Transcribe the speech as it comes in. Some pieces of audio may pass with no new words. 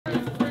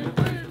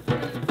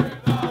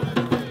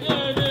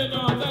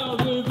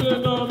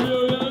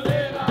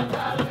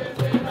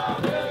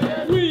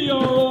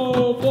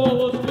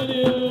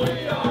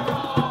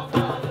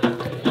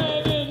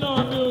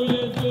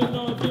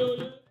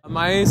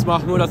name is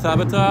Mahmoud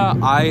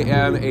Athabata. I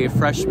am a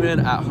freshman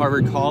at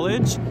Harvard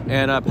College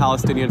and a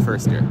Palestinian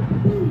first year.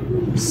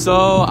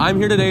 So I'm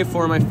here today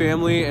for my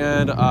family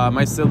and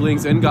my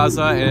siblings in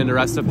Gaza and the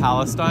rest of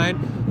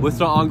Palestine. With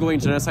the ongoing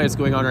genocide that's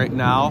going on right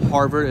now,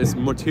 Harvard is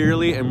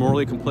materially and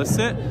morally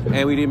complicit,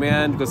 and we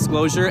demand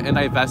disclosure and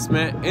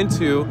divestment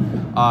into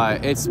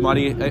its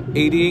money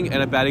aiding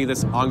and abetting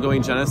this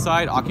ongoing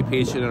genocide,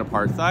 occupation, and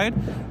apartheid.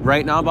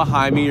 Right now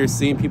behind me, you're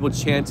seeing people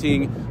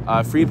chanting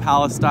Free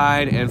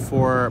Palestine and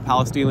for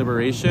Palestinian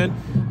liberation.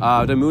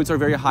 The moods are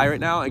very high right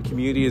now, and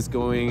community is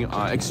going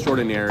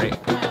extraordinary.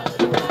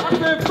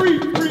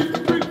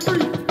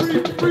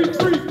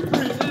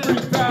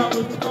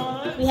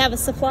 We have a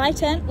supply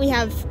tent. We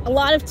have a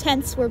lot of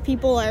tents where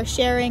people are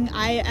sharing.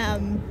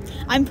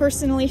 I'm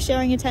personally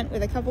sharing a tent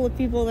with a couple of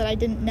people that I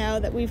didn't know,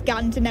 that we've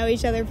gotten to know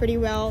each other pretty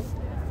well.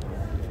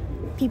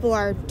 People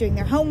are doing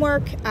their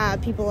homework,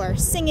 people are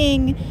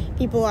singing,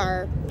 people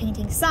are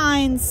painting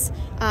signs,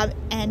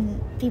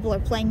 and people are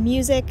playing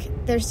music.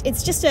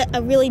 It's just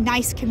a really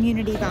nice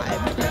community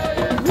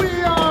vibe. We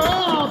are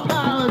all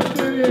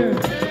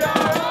Palestinians!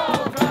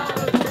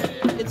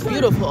 It's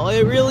beautiful,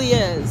 it really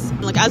is.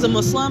 Like, as a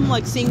Muslim,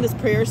 like, seeing this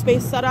prayer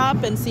space set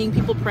up and seeing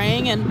people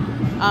praying and,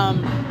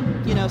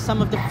 you know,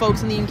 some of the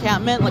folks in the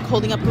encampment, like,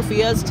 holding up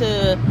kufiyas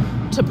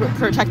to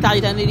protect that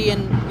identity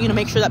and, you know,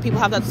 make sure that people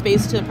have that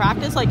space to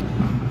practice, like,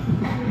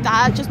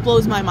 that just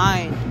blows my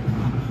mind.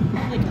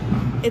 Like,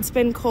 it's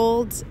been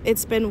cold,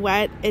 it's been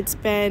wet, it's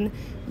been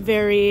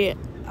very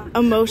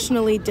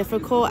emotionally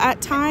difficult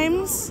at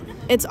times.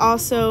 It's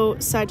also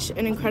such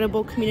an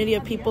incredible community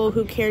of people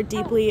who care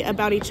deeply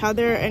about each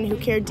other and who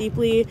care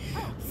deeply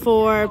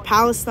for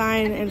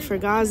Palestine and for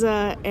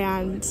Gaza,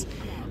 and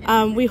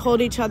we hold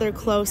each other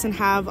close and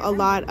have a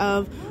lot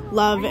of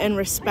love and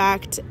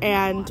respect,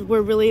 and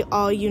we're really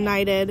all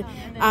united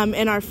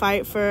in our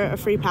fight for a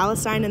free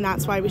Palestine, and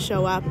that's why we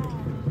show up.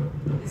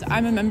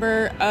 I'm a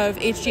member of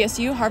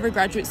HGSU, Harvard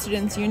Graduate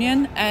Students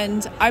Union,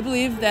 and I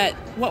believe that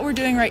what we're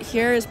doing right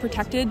here is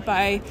protected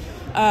by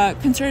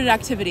concerted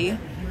activity.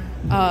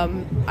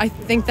 I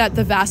think that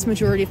the vast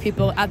majority of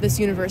people at this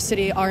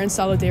university are in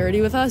solidarity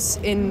with us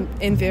in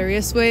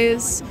various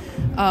ways.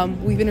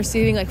 We've been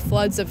receiving like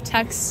floods of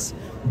texts,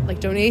 like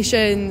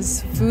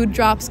donations, food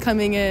drops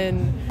coming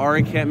in. Our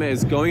encampment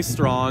is going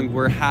strong.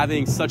 We're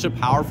having such a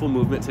powerful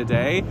movement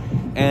today,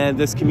 and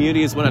this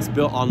community is one that's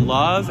built on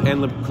love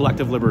and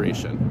collective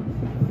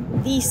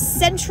liberation. The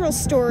central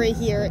story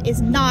here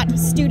is not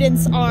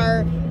students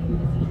are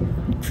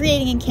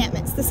creating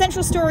encampments. The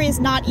central story is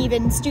not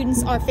even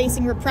students are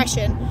facing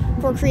repression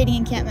for creating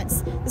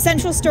encampments. The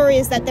central story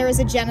is that there is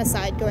a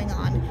genocide going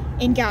on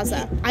in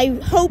Gaza. I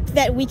hope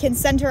that we can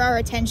center our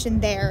attention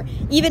there,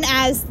 even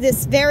as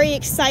this very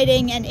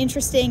exciting and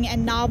interesting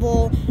and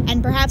novel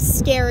and perhaps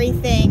scary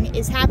thing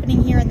is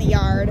happening here in the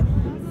yard.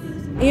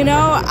 You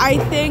know, I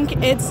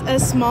think it's a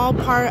small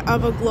part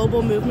of a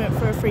global movement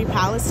for a free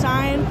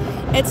Palestine.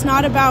 It's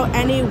not about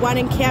any one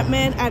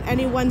encampment at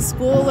any one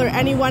school or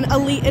any one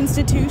elite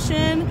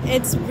institution.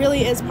 It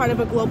really is part of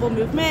a global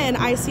movement, and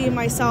I see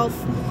myself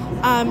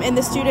and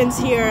the students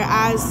here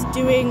as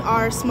doing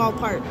our small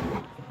part.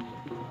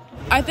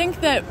 I think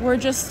that we're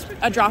just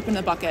a drop in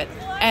the bucket,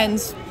 and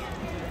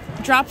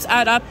drops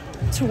add up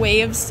to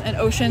waves and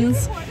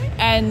oceans,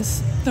 and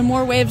the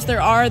more waves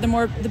there are,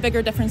 the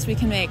bigger difference we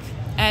can make.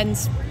 And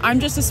I'm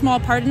just a small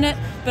part in it,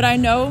 but I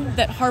know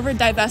that Harvard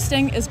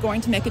divesting is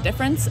going to make a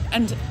difference,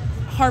 and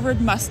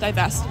Harvard must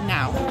divest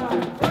now.